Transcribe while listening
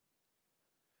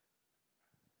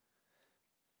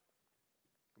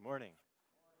Good morning.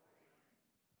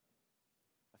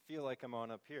 I feel like I'm on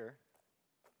up here.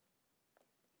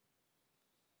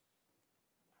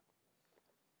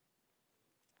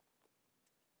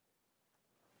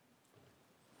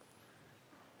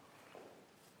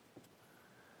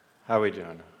 How are we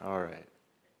doing? All right.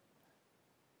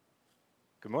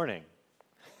 Good morning.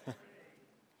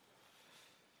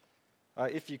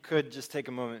 If you could, just take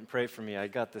a moment and pray for me. I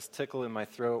got this tickle in my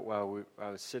throat while I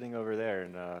was sitting over there,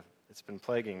 and it's been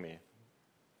plaguing me.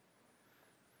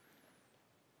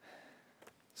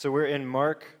 So we're in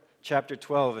Mark chapter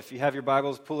 12. If you have your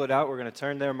Bibles, pull it out. We're going to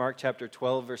turn there. Mark chapter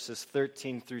 12, verses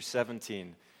 13 through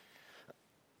 17.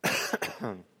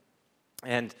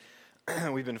 And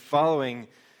we've been following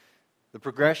the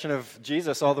progression of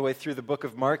Jesus all the way through the book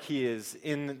of Mark. He is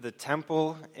in the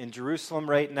temple in Jerusalem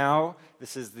right now.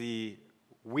 This is the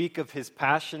week of his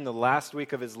passion, the last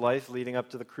week of his life leading up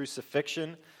to the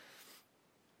crucifixion.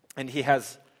 And he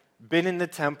has been in the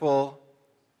temple,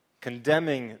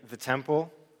 condemning the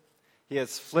temple. He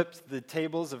has flipped the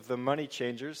tables of the money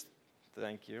changers.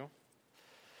 Thank you.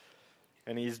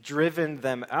 And he's driven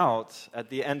them out at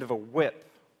the end of a whip.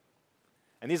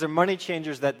 And these are money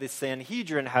changers that the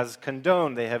Sanhedrin has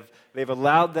condoned. They've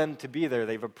allowed them to be there.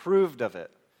 They've approved of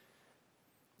it.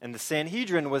 And the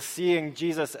Sanhedrin was seeing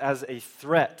Jesus as a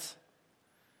threat.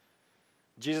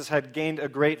 Jesus had gained a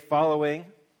great following,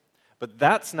 but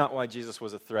that's not why Jesus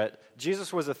was a threat.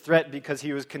 Jesus was a threat because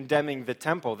he was condemning the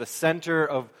temple, the center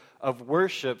of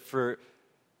worship for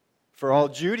all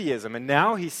Judaism. And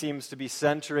now he seems to be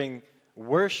centering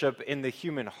worship in the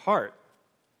human heart.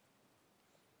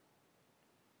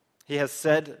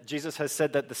 Jesus has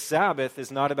said that the Sabbath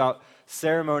is not about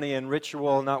ceremony and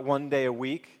ritual, not one day a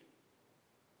week,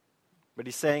 but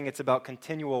he's saying it's about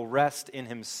continual rest in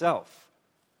himself.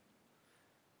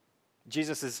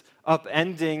 Jesus is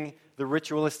upending the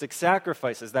ritualistic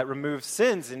sacrifices that remove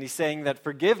sins, and he's saying that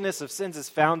forgiveness of sins is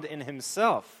found in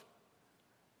himself.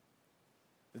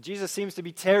 Jesus seems to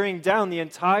be tearing down the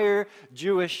entire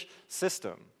Jewish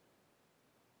system.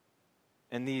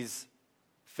 And these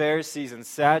Pharisees and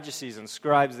Sadducees and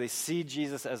scribes, they see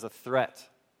Jesus as a threat.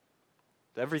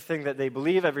 Everything that they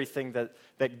believe, everything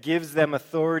that gives them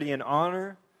authority and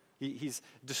honor, he's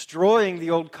destroying the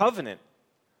old covenant.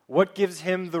 What gives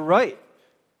him the right?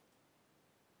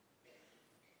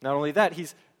 Not only that,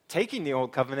 he's taking the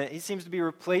old covenant, he seems to be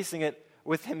replacing it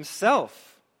with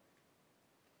himself.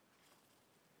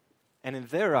 And in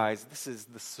their eyes, this is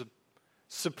the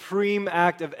supreme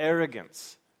act of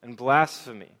arrogance and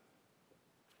blasphemy.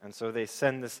 And so they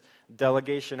send this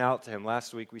delegation out to him.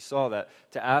 Last week we saw that,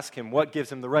 to ask him what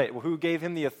gives him the right. Well, who gave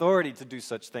him the authority to do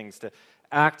such things, to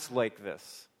act like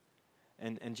this?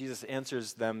 And Jesus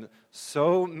answers them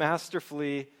so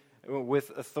masterfully with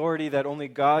authority that only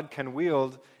God can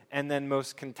wield. And then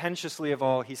most contentiously of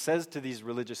all, he says to these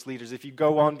religious leaders, if you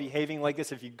go on behaving like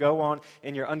this, if you go on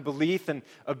in your unbelief and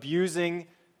abusing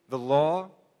the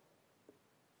law,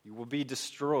 you will be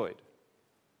destroyed.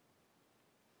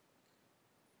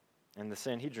 And the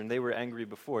Sanhedrin, they were angry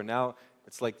before. Now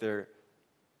it's like they're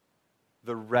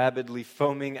rabidly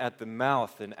foaming at the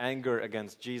mouth in anger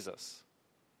against Jesus.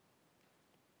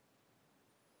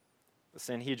 The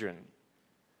Sanhedrin,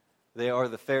 they are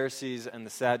the Pharisees and the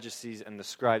Sadducees and the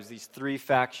scribes, these three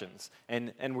factions.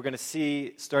 And we're going to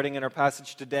see, starting in our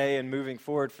passage today and moving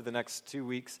forward for the next 2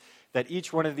 weeks, that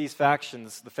each one of these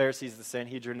factions, the Pharisees, the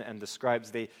Sanhedrin, and the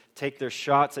scribes, they take their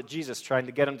shots at Jesus, trying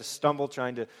to get him to stumble,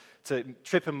 trying to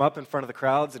trip him up in front of the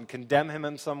crowds and condemn him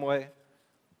in some way.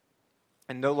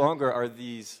 And no longer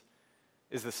is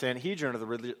the Sanhedrin or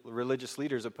the religious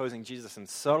leaders opposing Jesus in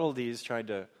subtleties, trying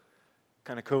to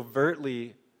kind of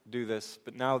covertly do this,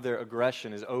 but now their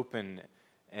aggression is open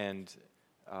and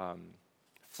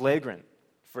flagrant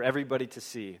for everybody to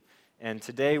see. And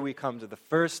today we come to the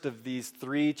first of these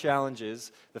three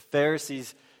challenges. The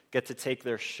Pharisees get to take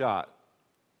their shot,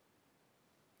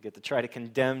 get to try to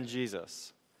condemn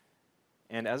Jesus.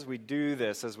 And as we do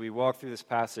this, as we walk through this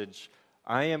passage,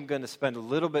 I am going to spend a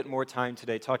little bit more time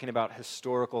today talking about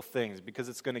historical things, because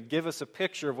it's going to give us a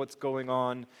picture of what's going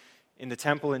on in the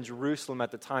temple in Jerusalem at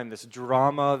the time, this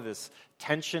drama, this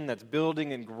tension that's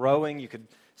building and growing. You could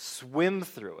swim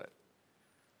through it.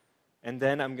 And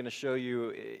then I'm going to show you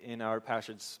in our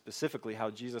passage specifically how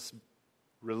Jesus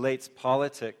relates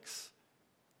politics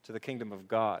to the kingdom of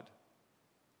God.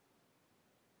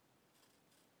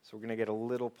 So we're going to get a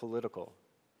little political.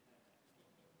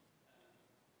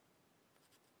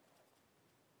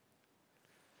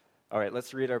 All right,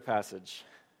 let's read our passage.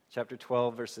 Chapter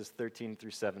 12, verses 13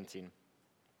 through 17.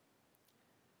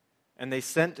 And they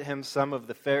sent to him some of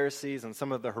the Pharisees and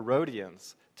some of the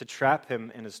Herodians to trap him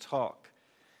in his talk.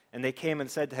 And they came and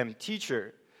said to him,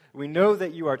 "Teacher, we know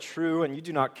that you are true and you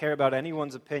do not care about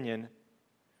anyone's opinion,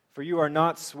 for you are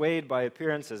not swayed by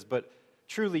appearances, but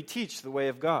truly teach the way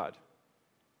of God.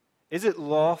 Is it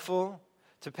lawful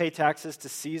to pay taxes to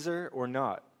Caesar or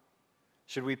not?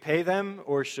 Should we pay them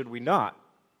or should we not?"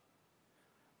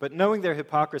 But knowing their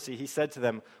hypocrisy, he said to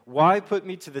them, "Why put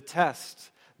me to the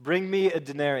test? Bring me a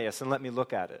denarius and let me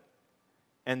look at it."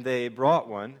 And they brought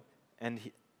one,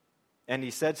 and he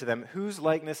said to them, "Whose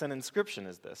likeness and inscription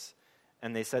is this?"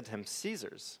 And they said to him,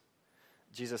 "Caesar's."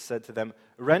 Jesus said to them,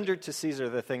 "Render to Caesar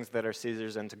the things that are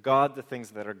Caesar's, and to God the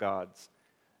things that are God's."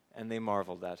 And they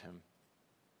marveled at him.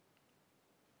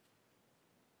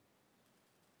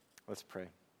 Let's pray.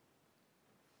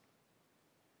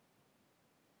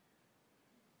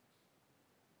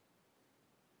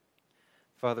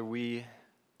 Father, we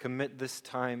commit this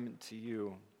time to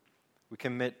you. We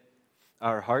commit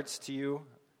our hearts to you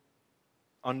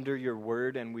under your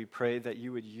word, and we pray that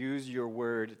you would use your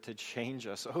word to change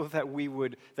us. Oh, that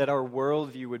our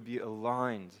worldview would be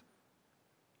aligned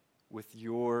with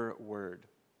your word.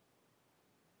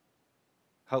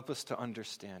 Help us to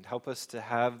understand. Help us to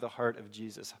have the heart of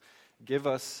Jesus. Give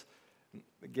us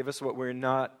what we're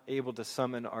not able to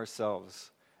summon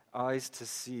ourselves, eyes to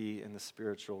see in the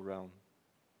spiritual realm.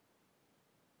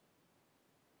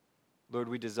 Lord,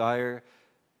 we desire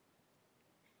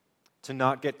to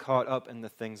not get caught up in the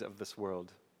things of this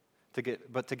world,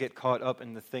 but to get caught up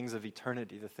in the things of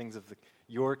eternity, the things of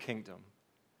your kingdom.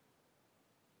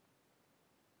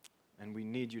 And we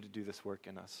need you to do this work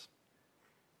in us.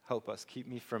 Help us. Keep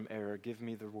me from error. Give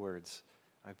me the words.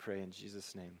 I pray in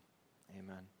Jesus' name.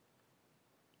 Amen.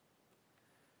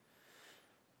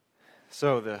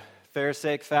 So the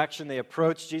Pharisaic faction, they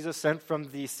approached Jesus, sent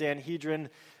from the Sanhedrin.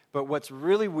 But what's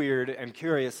really weird and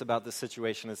curious about this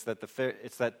situation is that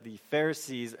the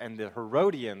Pharisees and the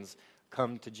Herodians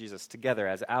come to Jesus together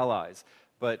as allies.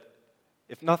 But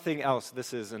if nothing else,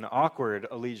 this is an awkward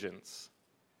allegiance.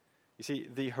 You see,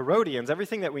 the Herodians,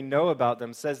 everything that we know about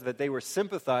them says that they were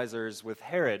sympathizers with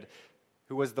Herod,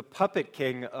 who was the puppet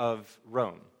king of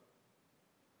Rome.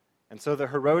 And so the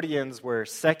Herodians were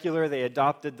secular. They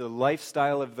adopted the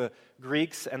lifestyle of the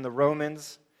Greeks and the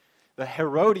Romans. The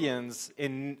Herodians,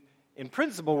 in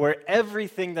principle, were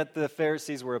everything that the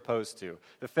Pharisees were opposed to.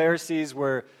 The Pharisees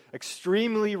were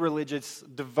extremely religious,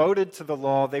 devoted to the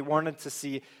law. They wanted to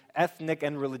see ethnic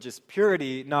and religious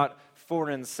purity, not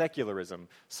foreign secularism.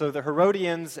 So the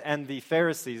Herodians and the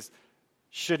Pharisees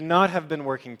should not have been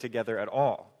working together at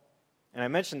all. And I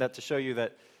mentioned that to show you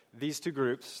that these two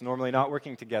groups, normally not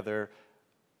working together,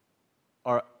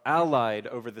 are allied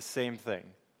over the same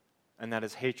thing, and that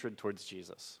is hatred towards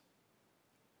Jesus.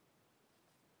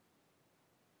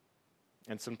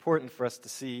 And it's important for us to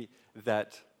see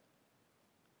that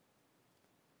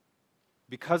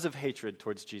because of hatred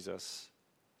towards Jesus,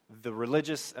 the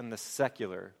religious and the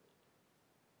secular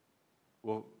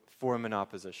will form an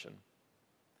opposition.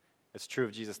 It's true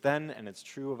of Jesus then, and it's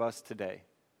true of us today.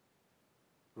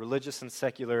 Religious and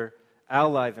secular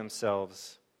ally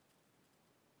themselves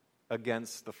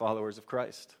against the followers of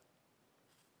Christ.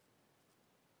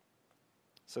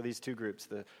 So these two groups,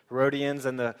 the Herodians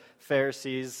and the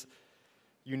Pharisees,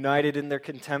 united in their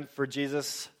contempt for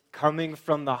Jesus, coming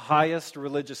from the highest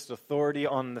religious authority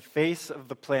on the face of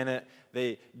the planet,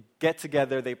 they get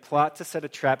together, they plot to set a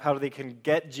trap, how they can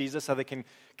get Jesus, how they can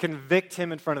convict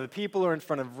him in front of the people or in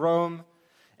front of Rome.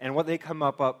 And what they come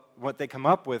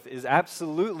up with is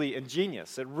absolutely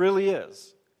ingenious. It really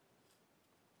is.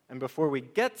 And before we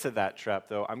get to that trap,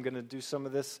 though, I'm going to do some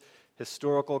of this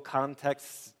historical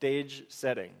context, stage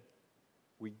setting.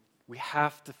 We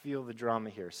have to feel the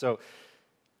drama here. So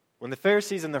when the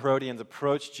Pharisees and the Herodians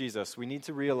approach Jesus, we need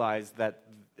to realize that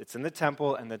it's in the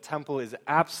temple, and the temple is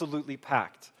absolutely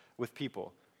packed with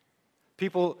people.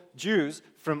 People, Jews,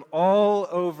 from all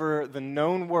over the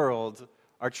known world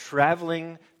are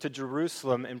traveling to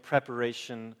Jerusalem in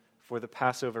preparation for the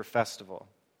Passover festival.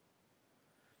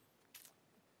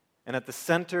 And at the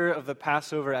center of the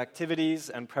Passover activities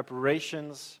and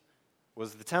preparations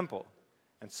was the temple.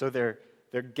 And so they're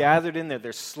gathered in there.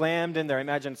 They're slammed in there. I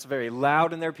imagine it's very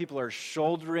loud in there. People are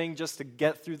shouldering just to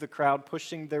get through the crowd,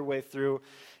 pushing their way through.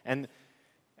 And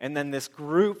then this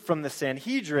group from the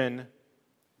Sanhedrin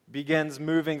begins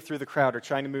moving through the crowd, or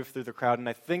trying to move through the crowd. And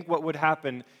I think what would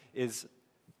happen is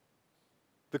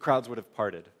the crowds would have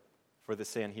parted for the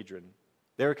Sanhedrin.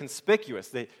 They were conspicuous.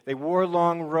 They wore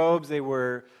long robes.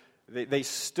 They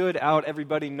stood out.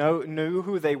 Everybody knew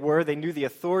who they were. They knew the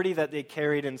authority that they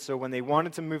carried. And so when they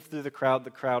wanted to move through the crowd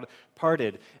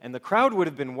parted. And the crowd would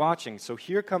have been watching. So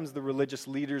here comes the religious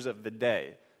leaders of the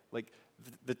day. Like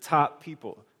the top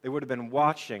people. They would have been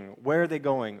watching. Where are they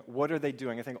going? What are they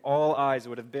doing? I think all eyes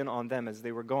would have been on them as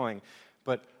they were going.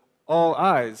 But all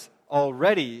eyes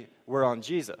already were on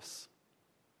Jesus.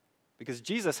 Because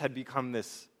Jesus had become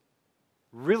this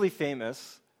really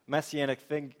famous messianic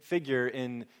figure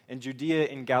in Judea,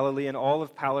 in Galilee, and all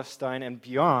of Palestine and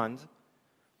beyond.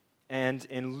 And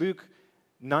in Luke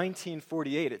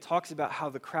 19:48, it talks about how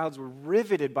the crowds were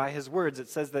riveted by his words. It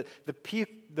says that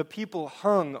the people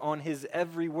hung on his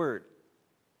every word.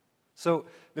 So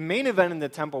the main event in the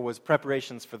temple was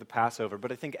preparations for the Passover,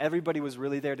 but I think everybody was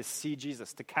really there to see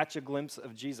Jesus, to catch a glimpse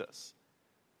of Jesus.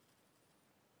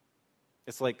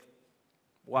 It's like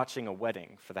watching a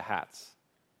wedding for the hats,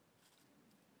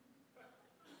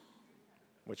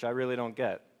 which I really don't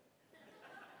get.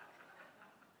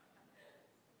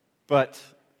 But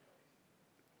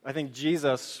I think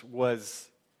Jesus was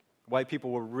why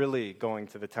people were really going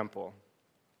to the temple.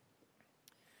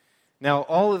 Now,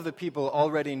 all of the people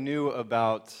already knew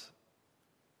about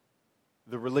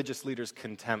the religious leaders'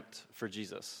 contempt for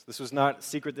Jesus. This was not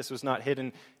secret, this was not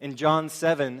hidden. In John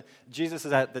 7, Jesus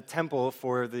is at the temple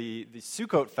for the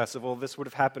Sukkot festival. This would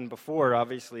have happened before,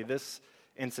 obviously, this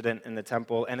incident in the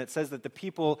temple. And it says that the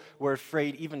people were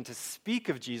afraid even to speak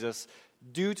of Jesus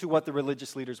due to what the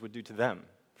religious leaders would do to them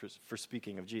for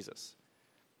speaking of Jesus.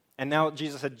 And now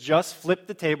Jesus had just flipped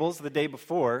the tables the day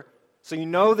before. So you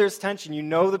know there's tension. You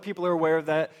know the people are aware of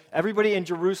that. Everybody in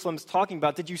Jerusalem's talking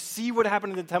about, did you see what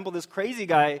happened in the temple? This crazy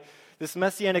guy, this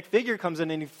messianic figure comes in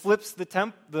and he flips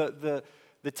the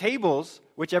tables,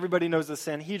 which everybody knows the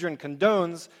Sanhedrin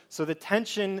condones, so the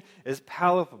tension is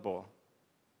palpable.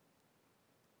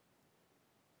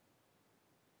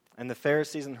 And the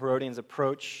Pharisees and Herodians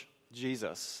approach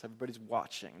Jesus. Everybody's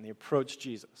watching, and they approach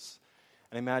Jesus.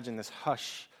 And imagine this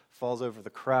hush falls over the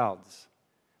crowds.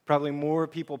 Probably more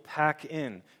people pack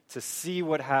in to see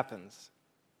what happens.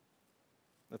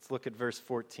 Let's look at verse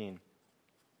 14.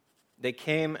 They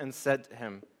came and said to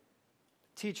him,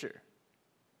 "Teacher,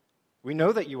 we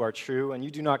know that you are true, and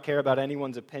you do not care about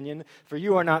anyone's opinion, for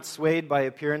you are not swayed by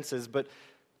appearances, but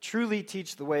truly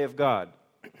teach the way of God.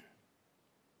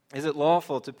 Is it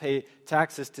lawful to pay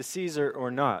taxes to Caesar or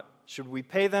not? Should we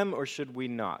pay them or should we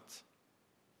not?"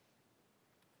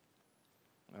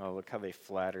 Oh, look how they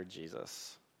flattered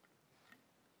Jesus.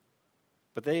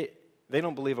 But they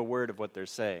don't believe a word of what they're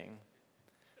saying.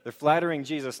 They're flattering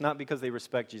Jesus not because they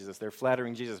respect Jesus. They're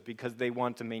flattering Jesus because they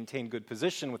want to maintain good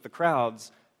position with the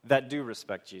crowds that do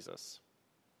respect Jesus.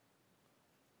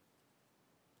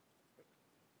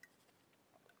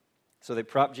 So they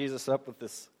prop Jesus up with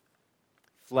this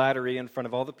flattery in front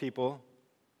of all the people.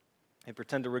 They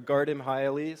pretend to regard him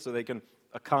highly so they can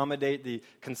accommodate the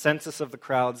consensus of the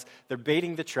crowds. They're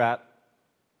baiting the trap.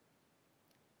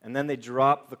 And then they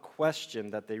drop the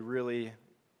question that they really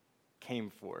came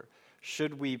for.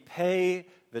 Should we pay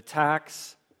the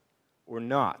tax or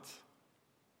not?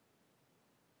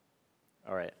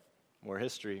 All right, more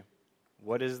history.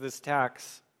 What is this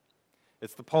tax?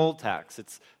 It's the poll tax.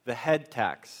 It's the head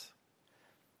tax.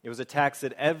 It was a tax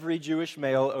that every Jewish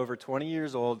male over 20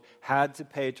 years old had to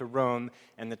pay to Rome,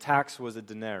 and the tax was a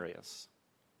denarius.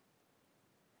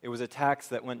 It was a tax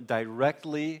that went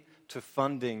directly to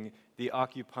funding the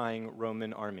occupying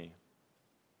Roman army.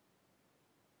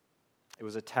 It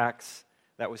was a tax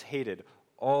that was hated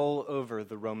all over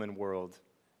the Roman world,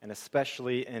 and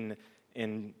especially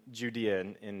in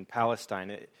Judea, in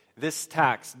Palestine. This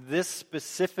tax, this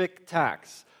specific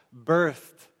tax,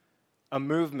 birthed a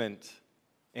movement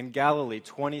in Galilee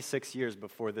 26 years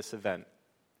before this event,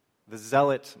 the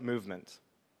Zealot movement.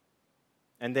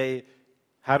 And they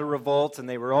had a revolt, and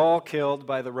they were all killed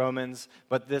by the Romans,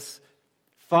 but this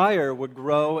fire would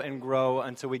grow and grow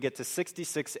until we get to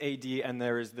 66 AD, and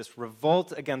there is this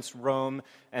revolt against Rome,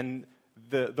 and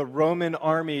the Roman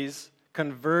armies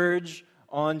converge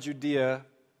on Judea,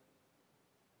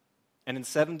 and in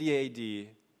 70 AD,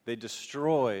 they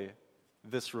destroy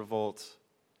this revolt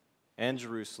and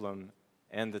Jerusalem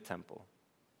and the temple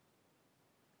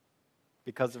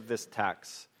because of this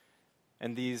tax.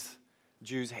 And these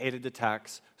Jews hated the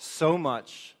tax so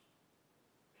much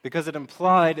because it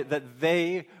implied that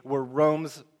they were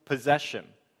Rome's possession,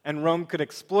 and Rome could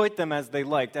exploit them as they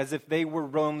liked, as if they were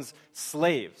Rome's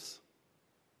slaves,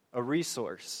 a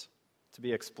resource to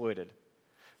be exploited.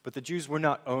 But the Jews were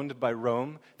not owned by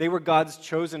Rome. They were God's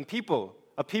chosen people,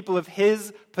 a people of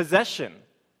His possession.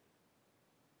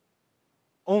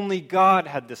 Only God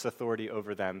had this authority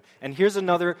over them. And here's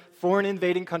another foreign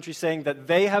invading country saying that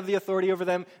they have the authority over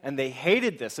them, and they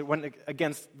hated this. It went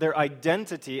against their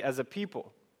identity as a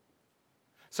people.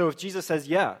 So if Jesus says,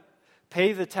 yeah,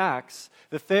 pay the tax,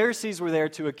 the Pharisees were there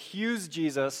to accuse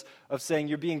Jesus of saying,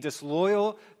 you're being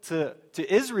disloyal to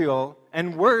Israel,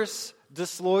 and worse,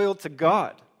 disloyal to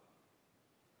God.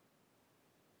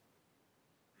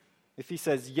 If he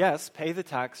says, yes, pay the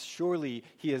tax, surely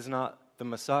he is not the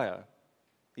Messiah.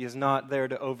 He is not there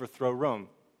to overthrow Rome.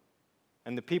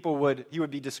 And he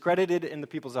would be discredited in the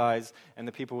people's eyes, and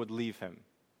the people would leave him.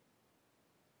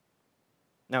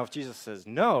 Now, if Jesus says,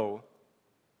 no,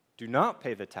 do not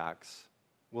pay the tax,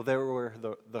 well, there were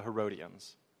the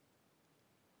Herodians.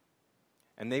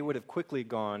 And they would have quickly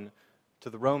gone to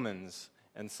the Romans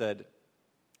and said,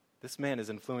 this man is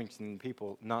influencing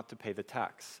people not to pay the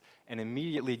tax. And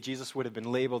immediately Jesus would have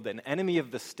been labeled an enemy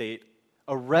of the state,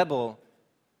 a rebel.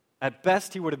 At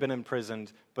best, he would have been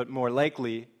imprisoned, but more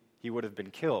likely, he would have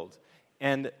been killed.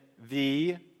 And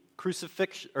the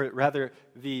crucifixion, or rather,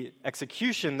 the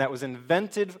execution that was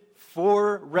invented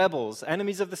for rebels,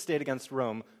 enemies of the state against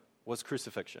Rome, was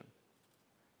crucifixion.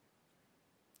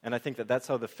 And I think that that's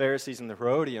how the Pharisees and the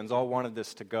Herodians all wanted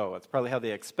this to go. It's probably how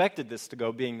they expected this to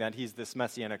go, being that he's this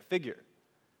messianic figure.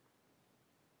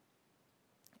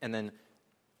 And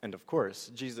of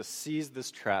course, Jesus sees this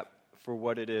trap for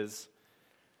what it is,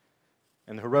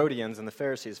 and the Herodians and the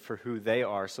Pharisees for who they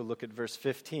are. So look at verse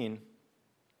 15.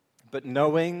 But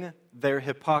knowing their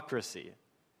hypocrisy,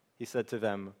 he said to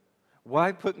them,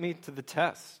 why put me to the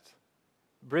test?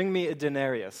 Bring me a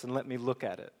denarius and let me look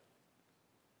at it.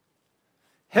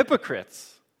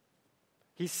 Hypocrites.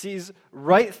 He sees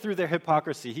right through their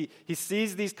hypocrisy. He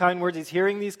sees these kind words, he's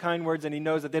hearing these kind words, and he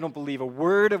knows that they don't believe a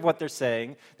word of what they're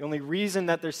saying. The only reason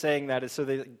that they're saying that is so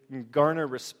they can garner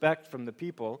respect from the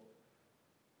people.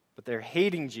 But they're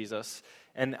hating Jesus.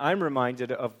 And I'm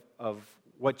reminded of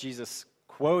what Jesus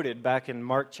quoted back in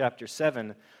Mark chapter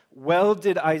 7. Well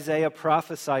did Isaiah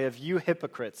prophesy of you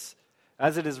hypocrites.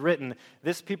 As it is written,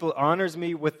 this people honors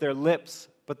me with their lips,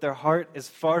 but their heart is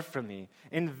far from me.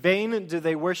 In vain do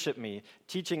they worship me,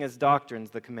 teaching as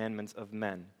doctrines the commandments of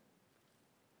men.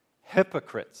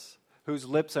 Hypocrites, whose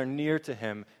lips are near to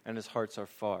him and his hearts are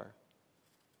far.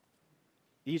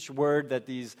 Each word that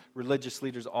these religious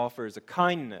leaders offer is a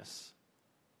kindness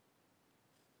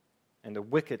and a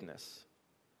wickedness.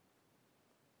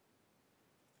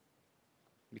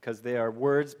 Because they are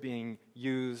words being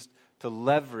used to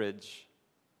leverage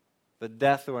the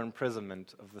death or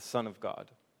imprisonment of the Son of God.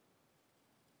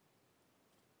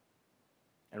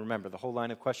 And remember, the whole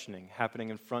line of questioning happening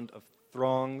in front of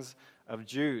throngs of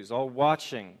Jews, all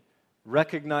watching,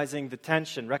 recognizing the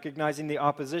tension, recognizing the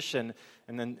opposition,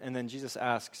 and then Jesus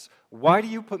asks, why do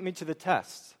you put me to the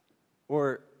test?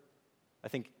 Or I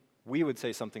think we would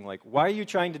say something like, why are you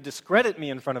trying to discredit me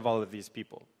in front of all of these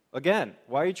people? Again,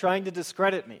 why are you trying to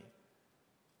discredit me?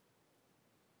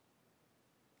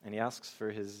 And he asks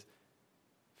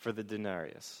for the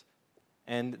denarius.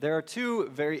 And there are two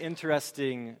very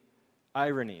interesting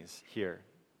ironies here.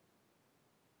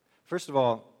 First of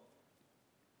all,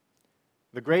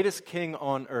 the greatest king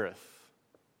on earth,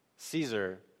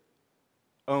 Caesar,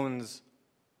 owns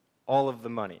all of the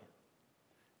money.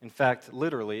 In fact,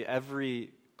 literally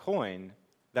every coin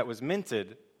that was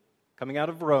minted coming out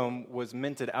of Rome was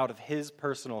minted out of his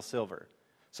personal silver.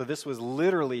 So this was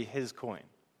literally his coin.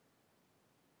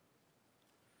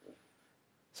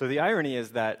 So the irony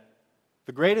is that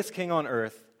the greatest king on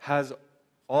earth has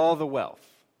all the wealth,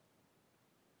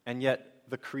 and yet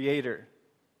the Creator,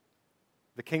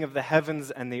 the King of the heavens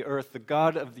and the earth, the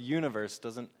God of the universe,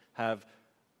 doesn't have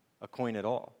a coin at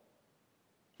all.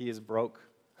 He is broke.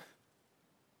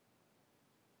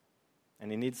 And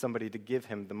he needs somebody to give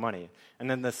him the money. And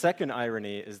then the second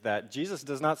irony is that Jesus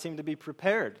does not seem to be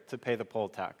prepared to pay the poll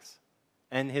tax.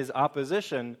 And his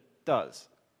opposition does.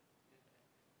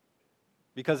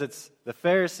 Because it's the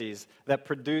Pharisees that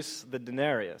produce the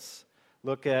denarius.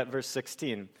 Look at verse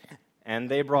 16. And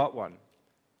they brought one.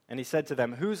 And he said to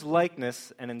them, whose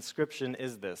likeness and inscription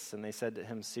is this? And they said to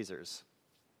him, Caesar's.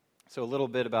 So a little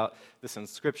bit about this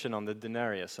inscription on the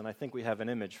denarius. And I think we have an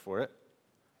image for it.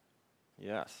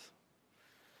 Yes.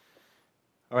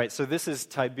 All right, so this is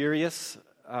Tiberius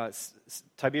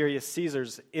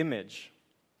Caesar's image.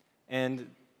 And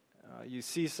you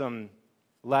see some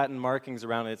Latin markings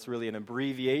around it. It's really an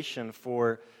abbreviation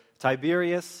for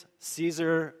Tiberius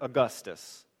Caesar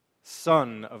Augustus,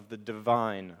 son of the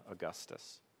divine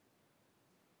Augustus.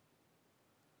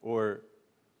 Or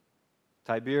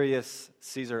Tiberius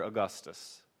Caesar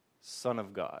Augustus, son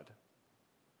of God.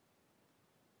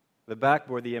 The back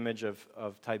bore the image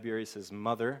of Tiberius'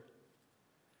 mother,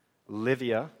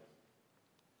 Livia,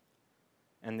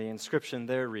 and the inscription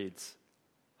there reads,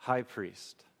 High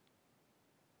Priest.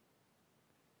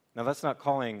 Now that's not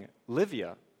calling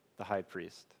Livia the high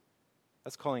priest.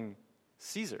 That's calling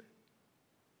Caesar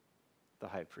the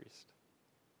high priest.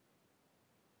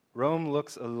 Rome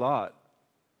looks a lot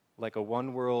like a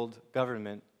one-world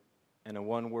government and a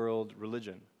one-world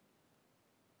religion.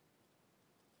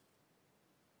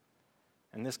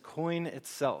 And this coin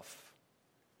itself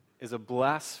is a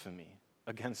blasphemy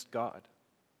against God.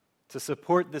 To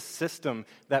support this system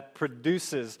that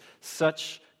produces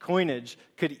such coinage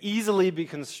could easily be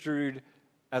construed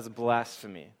as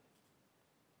blasphemy.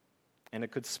 And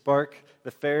it could spark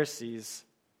the Pharisees.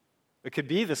 It could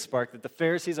be the spark that the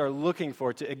Pharisees are looking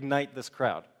for to ignite this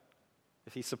crowd,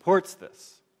 if he supports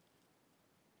this.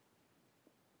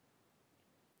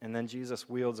 And then Jesus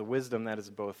wields a wisdom that is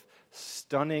both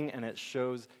stunning and it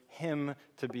shows him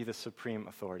to be the supreme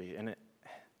authority. And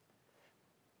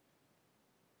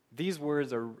these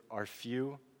words are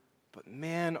few, but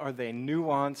man, are they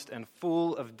nuanced and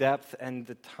full of depth, and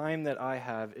the time that I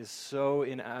have is so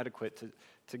inadequate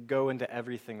to go into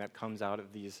everything that comes out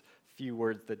of these few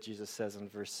words that Jesus says in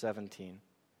verse 17.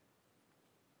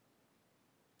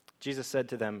 Jesus said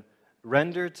to them,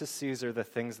 "Render to Caesar the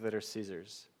things that are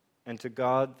Caesar's, and to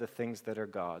God the things that are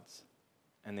God's."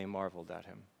 And they marveled at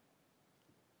him.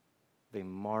 They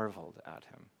marveled at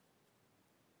him.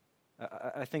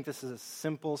 I think this is a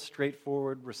simple,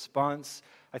 straightforward response.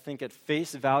 I think at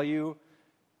face value,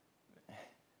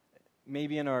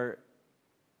 maybe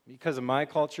because of my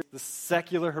culture, the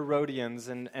secular Herodians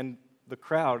and the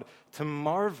crowd, to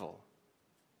marvel.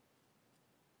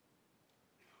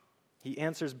 He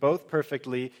answers both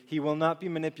perfectly. He will not be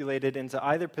manipulated into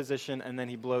either position, and then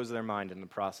he blows their mind in the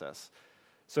process.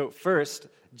 So first,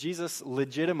 Jesus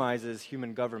legitimizes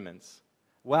human governments,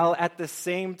 while at the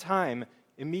same time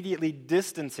immediately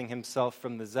distancing himself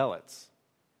from the zealots.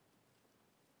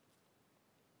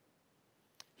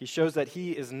 He shows that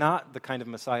he is not the kind of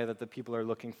Messiah that the people are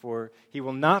looking for. He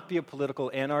will not be a political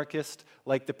anarchist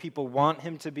like the people want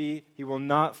him to be. He will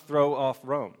not throw off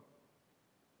Rome.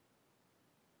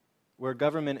 Where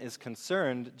government is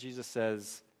concerned, Jesus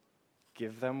says,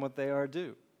 give them what they are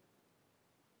due.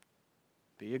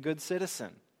 Be a good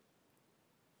citizen.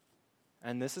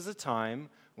 And this is a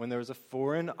time when there was a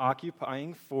foreign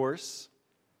occupying force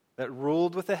that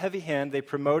ruled with a heavy hand. They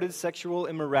promoted sexual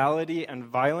immorality and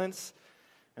violence,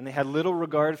 and they had little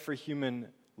regard for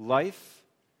human life.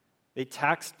 They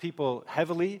taxed people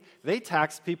heavily. They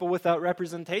taxed people without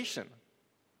representation.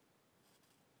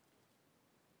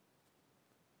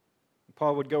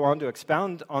 Paul would go on to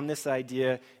expound on this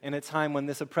idea in a time when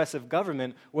this oppressive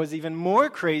government was even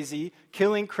more crazy,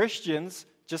 killing Christians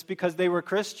just because they were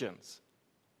Christians.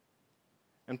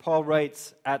 And Paul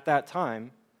writes, at that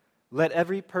time, "Let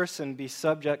every person be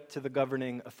subject to the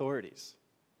governing authorities.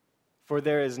 For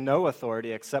there is no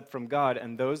authority except from God,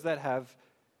 and those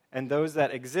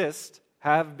that exist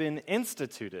have been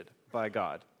instituted by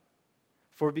God.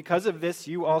 For because of this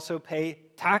you also pay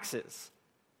taxes.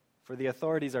 For the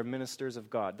authorities are ministers of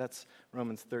God." That's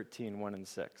Romans 13, 1 and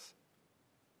 6.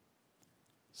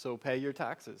 So pay your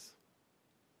taxes.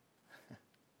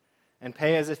 And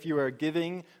pay as if you are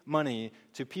giving money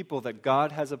to people that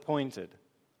God has appointed.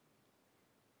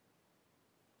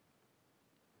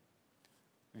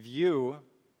 View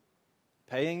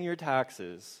paying your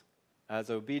taxes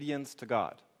as obedience to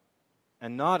God,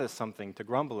 and not as something to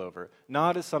grumble over,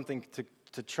 not as something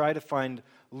to try to find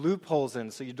loopholes in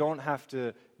so you don't have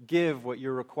to give what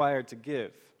you're required to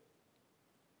give.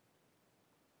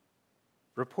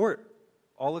 Report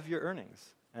all of your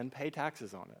earnings and pay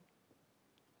taxes on it.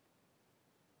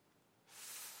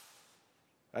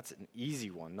 That's an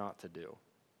easy one not to do.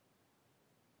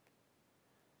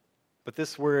 But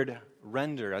this word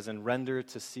render, as in render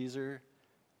to Caesar,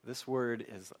 this word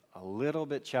is a little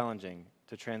bit challenging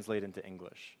to translate into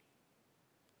English.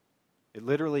 It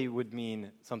literally would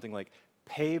mean something like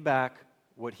pay back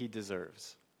what he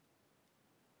deserves.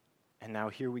 And now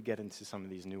here we get into some of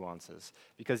these nuances.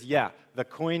 Because the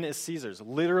coin is Caesar's,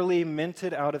 literally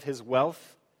minted out of his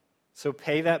wealth, so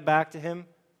pay that back to him.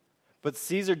 But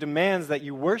Caesar demands that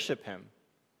you worship him.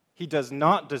 He does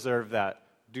not deserve that.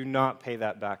 Do not pay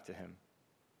that back to him.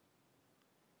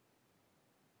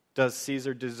 Does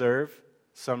Caesar deserve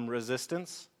some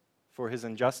resistance for his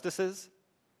injustices?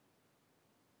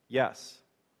 Yes.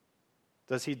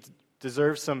 Does he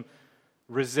deserve some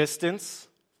resistance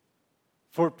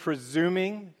for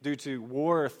presuming, due to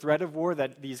war or threat of war,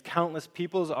 that these countless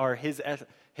peoples are his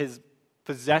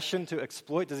possession to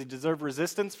exploit? Does he deserve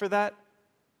resistance for that?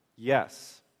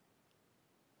 Yes.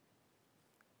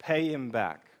 Pay him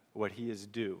back what he is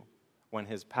due when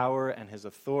his power and his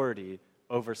authority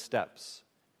oversteps.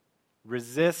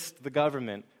 Resist the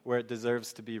government where it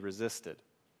deserves to be resisted.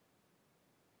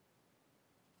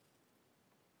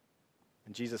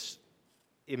 And Jesus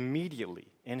immediately,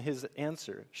 in his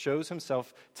answer, shows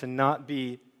himself to not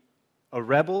be a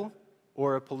rebel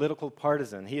or a political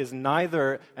partisan. He is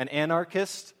neither an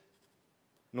anarchist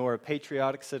nor a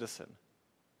patriotic citizen.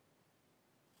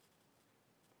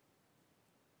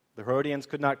 The Herodians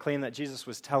could not claim that Jesus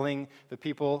was telling the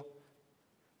people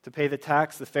to pay the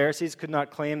tax. The Pharisees could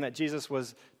not claim that Jesus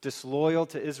was disloyal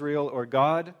to Israel or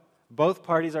God. Both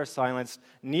parties are silenced.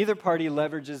 Neither party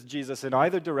leverages Jesus in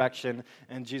either direction,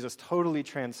 and Jesus totally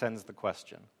transcends the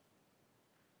question.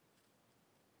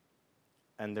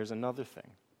 And there's another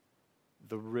thing,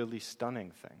 the really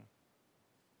stunning thing.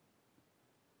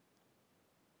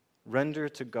 Render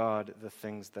to God the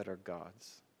things that are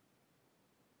God's.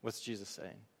 What's Jesus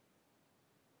saying?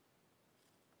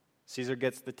 Caesar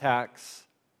gets the tax,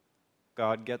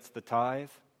 God gets the tithe.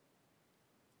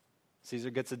 Caesar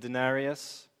gets a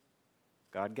denarius,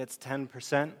 God gets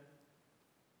 10%.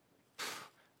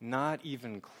 Not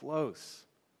even close.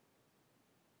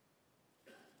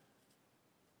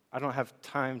 I don't have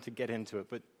time to get into it,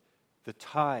 but the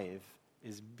tithe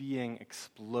is being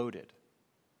exploded.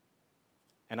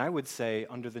 And I would say,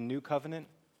 under the new covenant,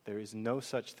 there is no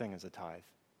such thing as a tithe.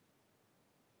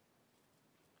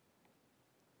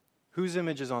 Whose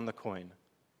image is on the coin?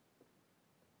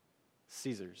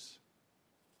 Caesar's.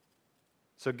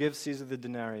 So give Caesar the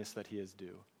denarius that he is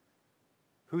due.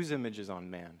 Whose image is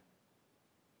on man?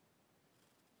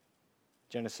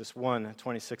 Genesis 1,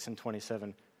 26 and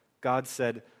 27. God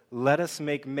said, "Let us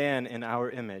make man in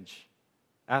our image,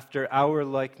 after our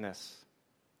likeness."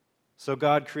 So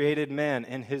God created man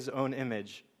in his own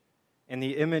image. In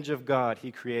the image of God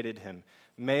he created him.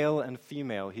 Male and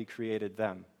female he created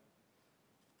them.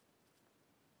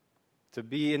 To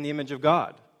be in the image of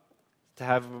God, to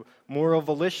have moral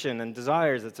volition and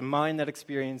desires. It's a mind that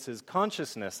experiences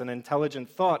consciousness and intelligent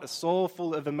thought, a soul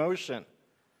full of emotion.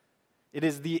 It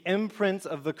is the imprint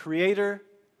of the Creator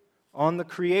on the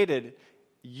created.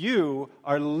 You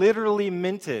are literally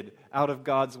minted out of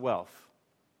God's wealth.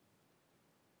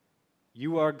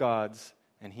 You are God's,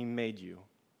 and He made you.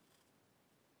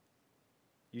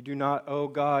 You do not owe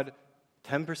God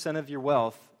 10% of your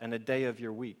wealth and a day of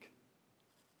your week.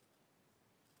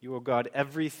 You owe God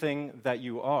everything that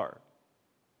you are.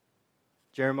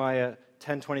 Jeremiah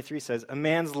 10:23 says, "A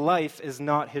man's life is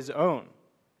not his own."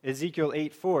 Ezekiel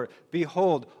 8:4,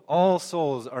 "Behold, all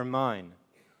souls are mine."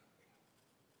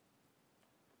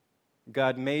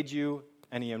 God made you,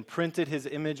 and He imprinted His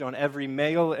image on every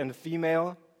male and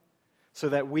female so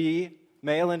that we,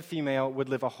 male and female, would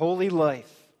live a holy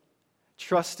life,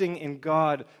 trusting in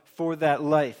God for that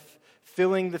life,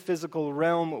 filling the physical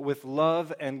realm with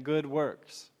love and good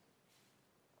works.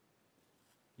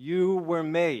 You were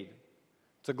made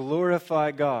to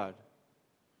glorify God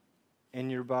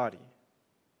in your body,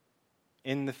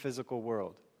 in the physical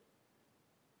world.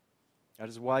 That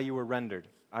is why you were rendered.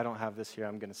 I don't have this here,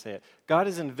 I'm going to say it. God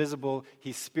is invisible,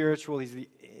 He's spiritual, He's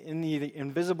in the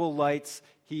invisible lights,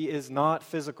 He is not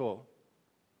physical.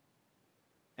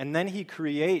 And then He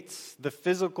creates the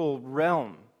physical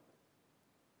realm.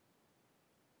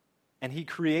 And He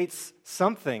creates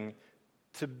something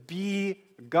to be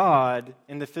God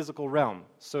in the physical realm,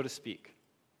 so to speak.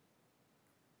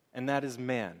 And that is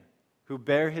man, who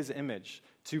bear His image,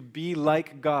 to be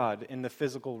like God in the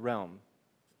physical realm,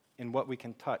 in what we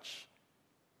can touch,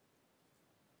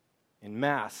 in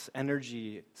mass,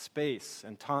 energy, space,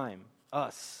 and time,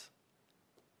 us.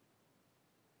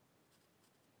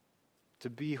 To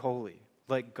be holy,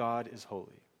 like God is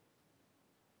holy.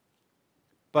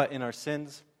 But in our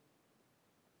sins,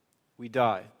 we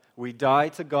die. We die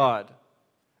to God.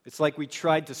 It's like we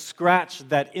tried to scratch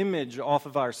that image off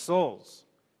of our souls,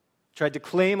 tried to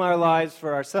claim our lives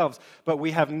for ourselves, but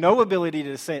we have no ability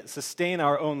to sustain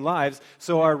our own lives,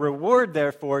 so our reward,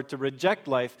 therefore, to reject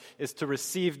life is to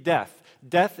receive death.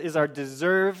 Death is our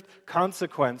deserved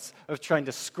consequence of trying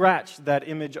to scratch that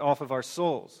image off of our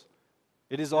souls.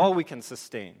 It is all we can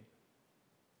sustain,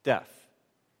 death.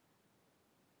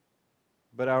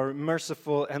 But our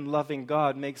merciful and loving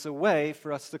God makes a way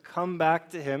for us to come back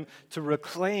to Him, to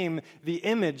reclaim the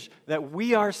image that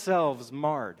we ourselves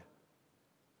marred.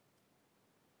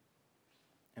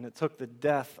 And it took the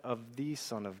death of the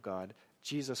Son of God,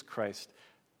 Jesus Christ,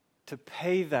 to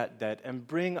pay that debt and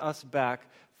bring us back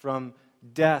from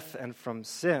death and from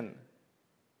sin.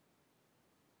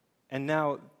 And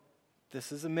now,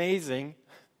 this is amazing.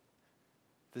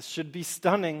 This should be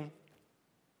stunning.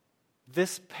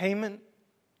 This payment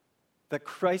that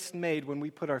Christ made when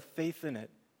we put our faith in it,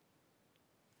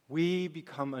 we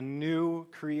become a new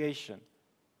creation. Do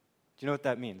you know what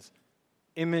that means?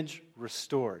 Image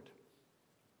restored.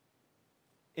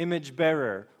 image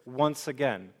bearer once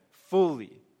again,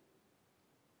 fully.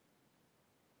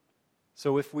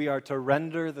 So if we are to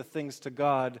render the things to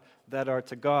God that are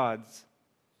God's,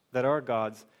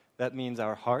 that means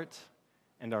our heart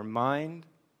and our mind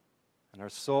and our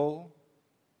soul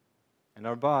and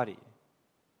our body.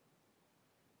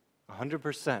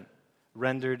 100%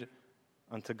 rendered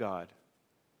unto God.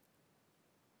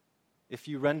 If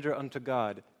you render unto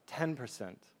God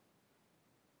 10%,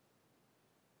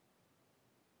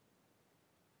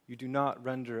 you do not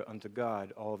render unto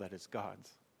God all that is God's.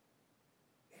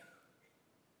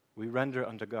 We render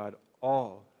unto God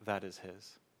all that is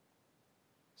His.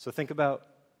 So think about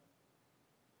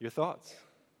your thoughts,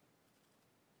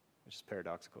 which is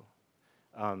paradoxical.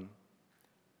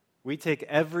 We take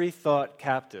every thought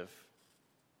captive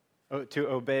to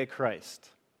obey Christ.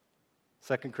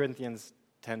 2 Corinthians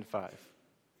 10:5.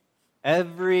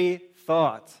 Every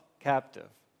thought captive.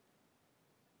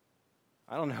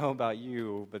 I don't know about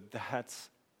you, but that's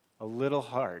a little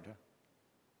hard.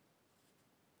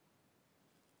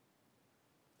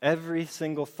 Every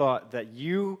single thought that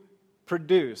you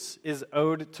produce is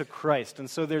owed to Christ. And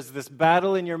so there's this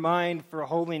battle in your mind for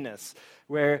holiness,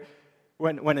 where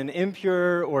when an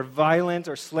impure or violent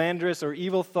or slanderous or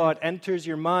evil thought enters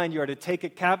your mind, you are to take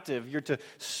it captive. You're to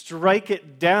strike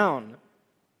it down,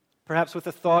 perhaps with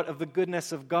a thought of the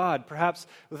goodness of God, perhaps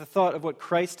with a thought of what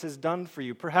Christ has done for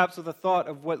you, perhaps with a thought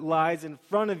of what lies in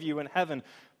front of you in heaven,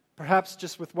 perhaps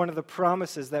just with one of the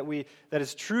promises that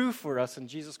is true for us in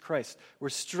Jesus Christ. We're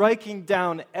striking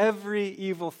down every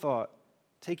evil thought,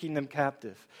 taking them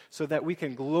captive, so that we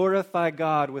can glorify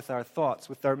God with our thoughts,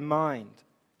 with our mind.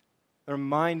 Our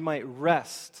mind might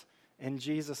rest in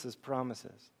Jesus'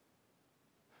 promises.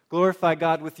 Glorify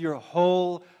God with your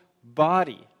whole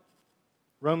body.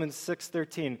 Romans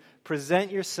 6:13,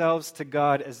 present yourselves to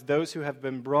God as those who have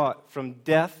been brought from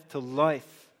death to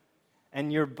life,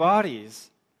 and your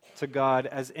bodies to God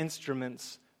as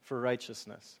instruments for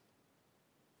righteousness.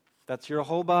 That's your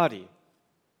whole body.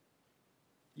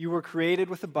 You were created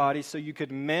with a body so you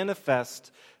could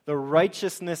manifest the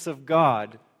righteousness of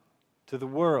God to the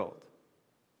world,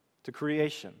 to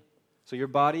creation. So your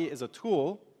body is a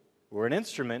tool or an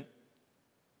instrument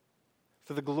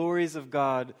for the glories of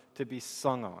God to be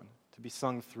sung on, to be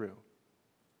sung through.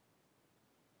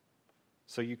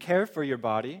 So you care for your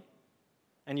body,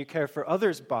 and you care for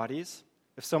others' bodies.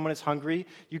 If someone is hungry,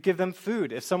 you give them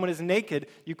food. If someone is naked,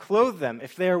 you clothe them.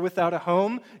 If they are without a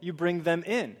home, you bring them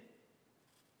in.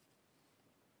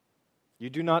 You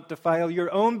do not defile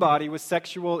your own body with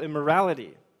sexual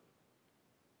immorality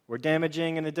or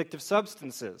damaging and addictive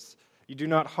substances. You do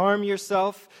not harm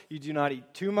yourself. You do not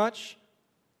eat too much.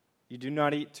 You do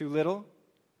not eat too little.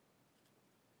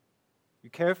 You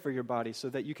care for your body so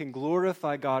that you can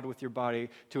glorify God with your body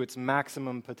to its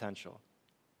maximum potential.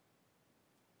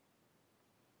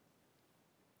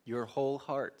 Your whole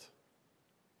heart.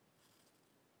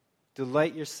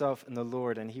 Delight yourself in the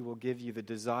Lord, and He will give you the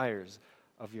desires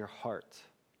of your heart.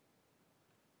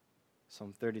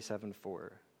 Psalm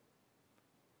 37:4.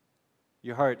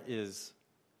 Your heart is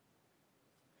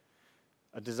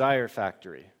a desire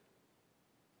factory,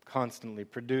 constantly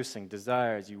producing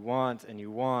desires. You want and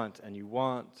you want and you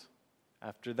want.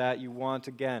 After that, you want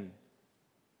again.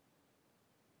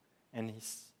 And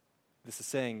this is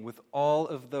saying, with all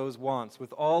of those wants,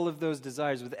 with all of those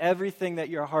desires, with everything that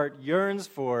your heart yearns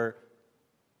for,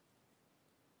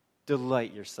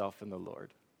 delight yourself in the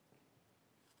Lord.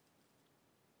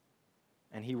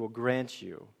 And He will grant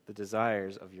you the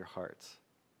desires of your heart.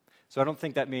 So I don't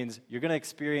think that means you're going to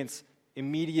experience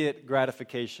immediate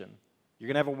gratification. You're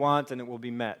going to have a want and it will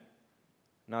be met.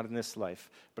 Not in this life.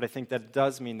 But I think that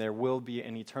does mean there will be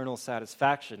an eternal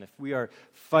satisfaction. If we are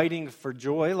fighting for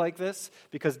joy like this,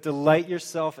 because delight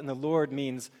yourself in the Lord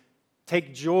means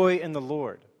take joy in the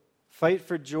Lord. Fight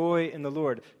for joy in the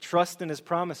Lord. Trust in His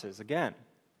promises. Again,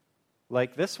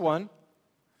 like this one,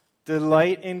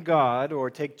 delight in God or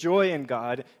take joy in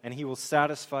God, and He will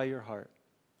satisfy your heart.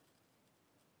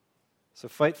 So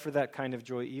fight for that kind of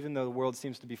joy, even though the world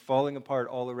seems to be falling apart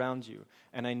all around you.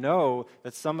 And I know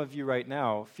that some of you right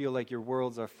now feel like your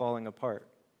worlds are falling apart.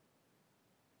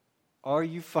 Are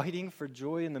you fighting for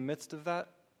joy in the midst of that?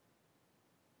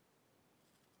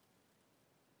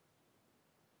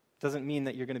 Doesn't mean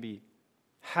that you're going to be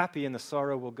happy and the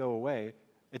sorrow will go away.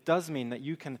 It does mean that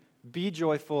you can be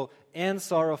joyful and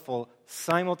sorrowful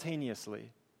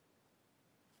simultaneously.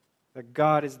 That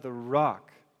God is the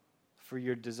rock for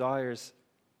your desires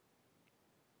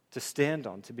to stand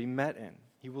on, to be met in.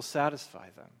 He will satisfy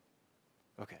them.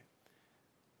 Okay.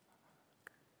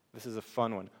 This is a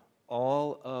fun one.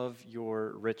 All of your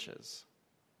riches.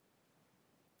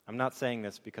 I'm not saying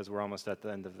this because we're almost at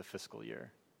the end of the fiscal year.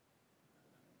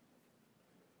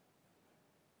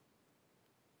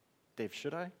 Dave,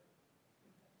 should I?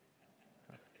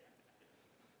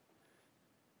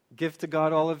 Give to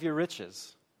God all of your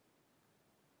riches.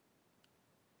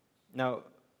 Now,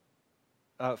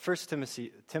 1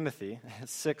 Timothy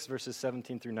 6, verses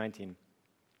 17 through 19.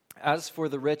 As for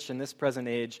the rich in this present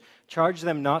age, charge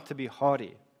them not to be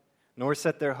haughty, nor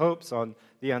set their hopes on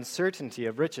the uncertainty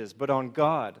of riches, but on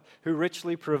God, who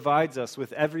richly provides us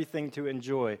with everything to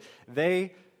enjoy.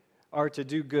 They are to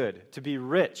do good, to be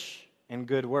rich in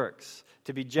good works,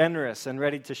 to be generous and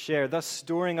ready to share, thus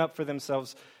storing up for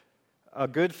themselves a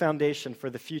good foundation for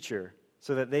the future,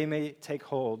 so that they may take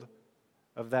hold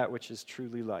of that which is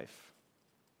truly life.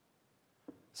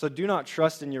 So do not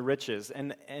trust in your riches.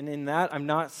 And in that, I'm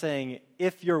not saying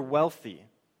if you're wealthy,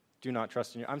 do not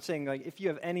trust in your. I'm saying like if you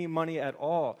have any money at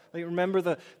all. Like remember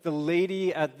the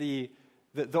lady at the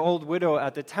old widow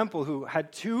at the temple who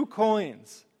had 2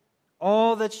 coins,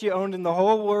 all that she owned in the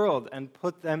whole world, and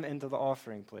put them into the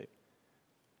offering plate.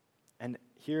 And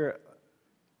here,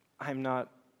 I'm not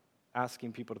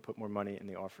asking people to put more money in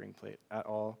the offering plate at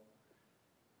all.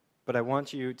 But I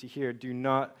want you to hear, do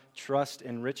not trust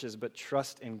in riches, but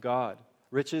trust in God.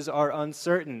 Riches are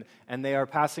uncertain, and they are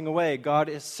passing away. God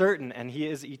is certain, and He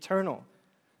is eternal.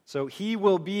 So He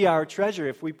will be our treasure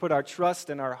if we put our trust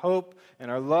and our hope and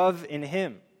our love in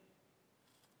Him.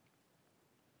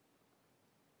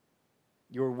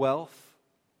 Your wealth,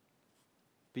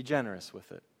 be generous with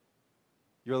it.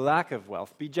 Your lack of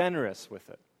wealth, be generous with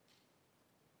it.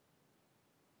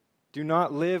 Do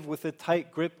not live with a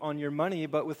tight grip on your money,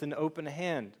 but with an open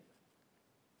hand.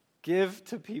 Give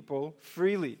to people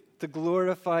freely to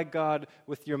glorify God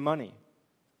with your money.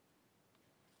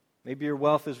 Maybe your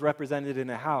wealth is represented in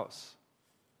a house.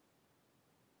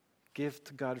 Give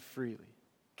to God freely.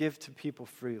 Give to people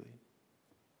freely.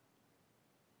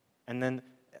 And then,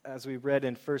 as we read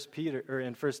in 1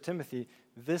 Timothy,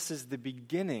 this is the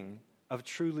beginning of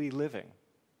truly living.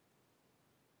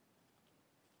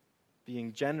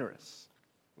 Being generous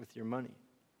with your money.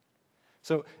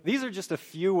 So these are just a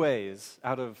few ways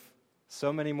out of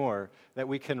so many more that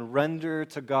we can render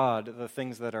to God the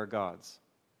things that are God's.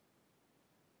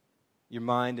 Your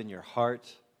mind and your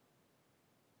heart,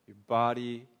 your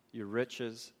body, your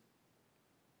riches.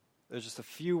 There's just a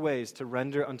few ways to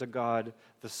render unto God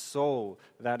the soul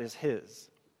that is His,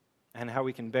 and how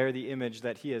we can bear the image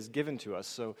that He has given to us.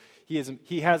 So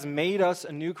He has made us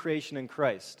a new creation in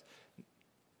Christ.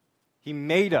 He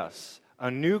made us a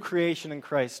new creation in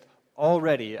Christ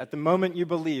already. At the moment you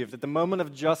believed, at the moment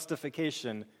of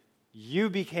justification, you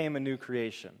became a new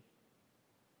creation.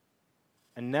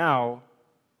 And now,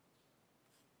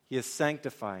 He is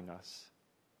sanctifying us.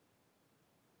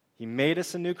 He made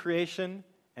us a new creation,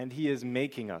 and He is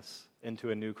making us into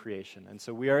a new creation. And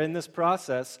so we are in this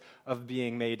process of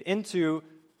being made into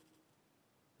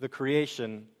the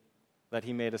creation that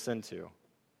He made us into.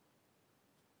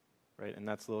 Right? And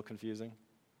that's a little confusing.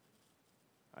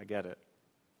 I get it.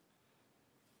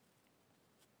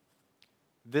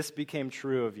 This became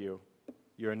true of you.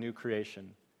 You're a new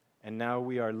creation. And now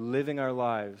we are living our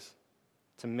lives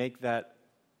to make that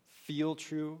feel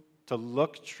true, to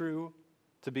look true,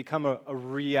 to become a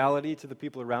reality to the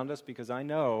people around us, because I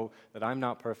know that I'm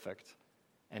not perfect.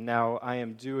 And now I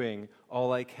am doing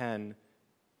all I can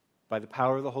by the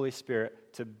power of the Holy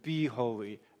Spirit to be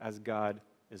holy as God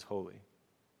is holy.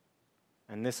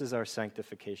 And this is our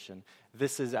sanctification.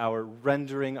 This is our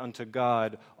rendering unto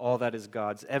God all that is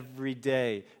God's. Every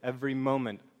day, every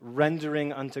moment,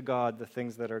 rendering unto God the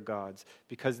things that are God's.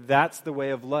 Because that's the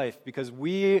way of life. Because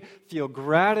we feel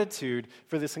gratitude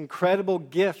for this incredible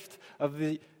gift of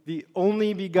the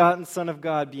only begotten Son of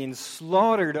God being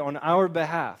slaughtered on our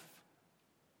behalf.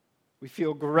 We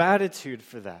feel gratitude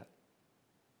for that.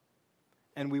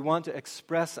 And we want to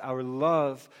express our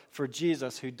love for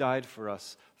Jesus who died for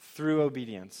us through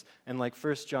obedience. And like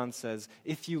 1 John says,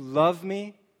 if you love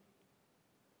me,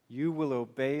 you will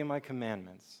obey my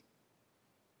commandments.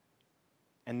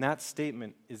 And that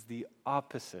statement is the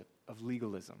opposite of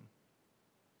legalism.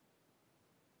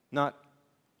 Not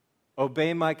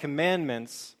obey my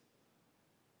commandments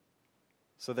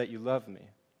so that you love me.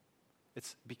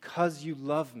 It's because you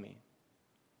love me,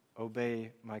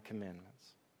 obey my commandments.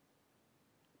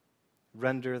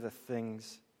 Render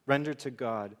to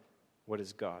God what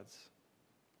is God's.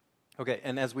 Okay,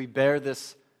 and as we bear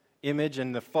this image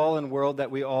in the fallen world that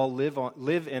we all live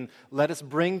in, let us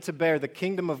bring to bear the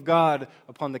kingdom of God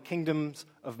upon the kingdoms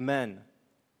of men.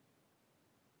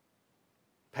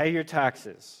 Pay your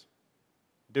taxes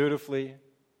dutifully,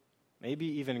 maybe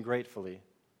even gratefully.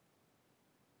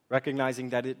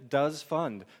 recognizing that it does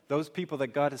fund those people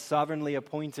that God has sovereignly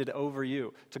appointed over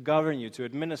you, to govern you, to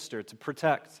administer, to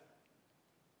protect.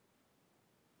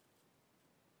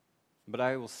 But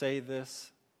I will say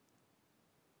this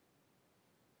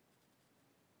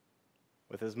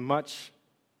with as much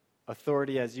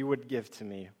authority as you would give to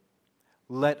me: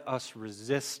 let us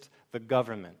resist the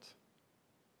government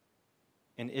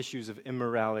in issues of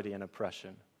immorality and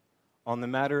oppression. On the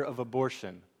matter of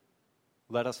abortion,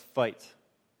 let us fight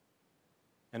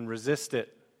and resist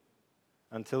it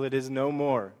until it is no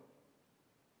more.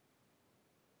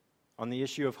 On the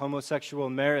issue of homosexual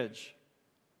marriage,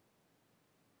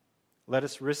 let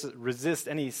us resist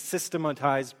any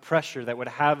systematized pressure that would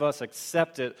have us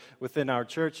accept it within our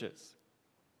churches.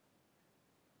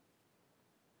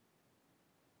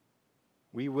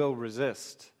 We will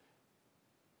resist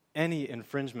any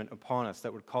infringement upon us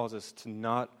that would cause us to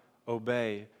not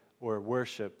obey or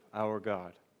worship our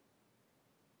God.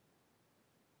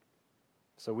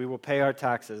 So we will pay our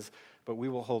taxes, but we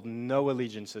will hold no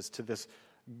allegiances to this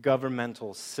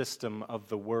governmental system of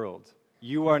the world.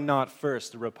 You are not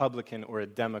first a Republican or a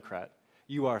Democrat.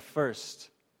 You are first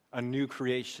a new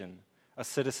creation, a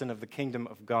citizen of the kingdom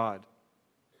of God,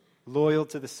 loyal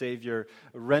to the Savior,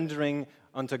 rendering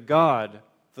unto God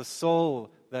the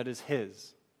soul that is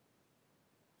His.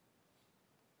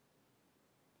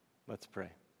 Let's pray.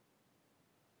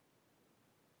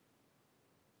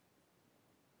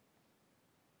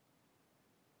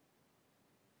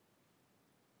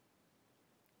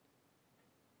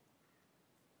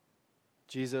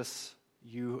 Jesus,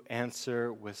 you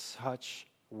answer with such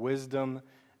wisdom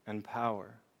and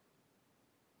power.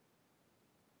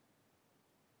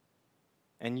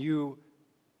 And you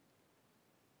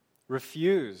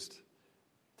refused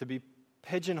to be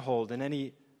pigeonholed in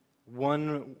any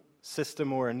one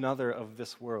system or another of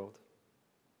this world,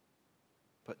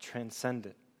 but transcend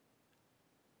it.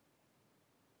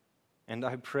 And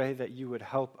I pray that you would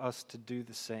help us to do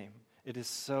the same. It is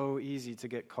so easy to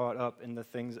get caught up in the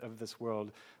things of this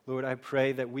world. Lord, I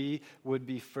pray that we would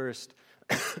be first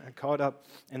caught up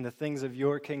in the things of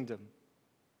your kingdom.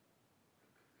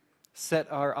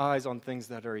 Set our eyes on things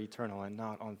that are eternal and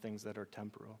not on things that are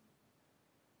temporal.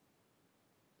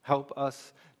 Help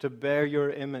us to bear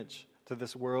your image to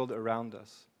this world around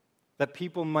us, that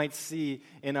people might see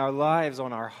in our lives,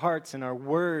 on our hearts, in our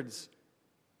words,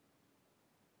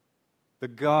 the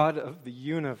God of the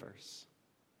universe.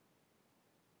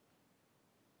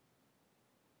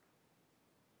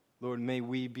 Lord, may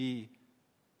we be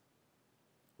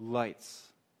lights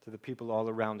to the people all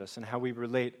around us, and how we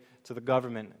relate to the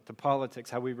government, to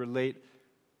politics, how we relate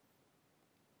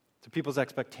to people's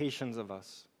expectations of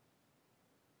us,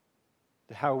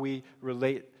 to how we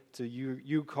relate to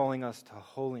you calling us to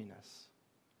holiness.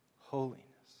 Holiness.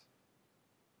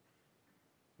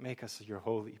 Make us your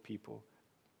holy people.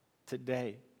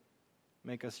 Today,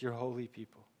 make us your holy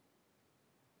people.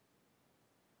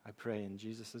 I pray in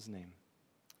Jesus' name.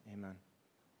 Amen.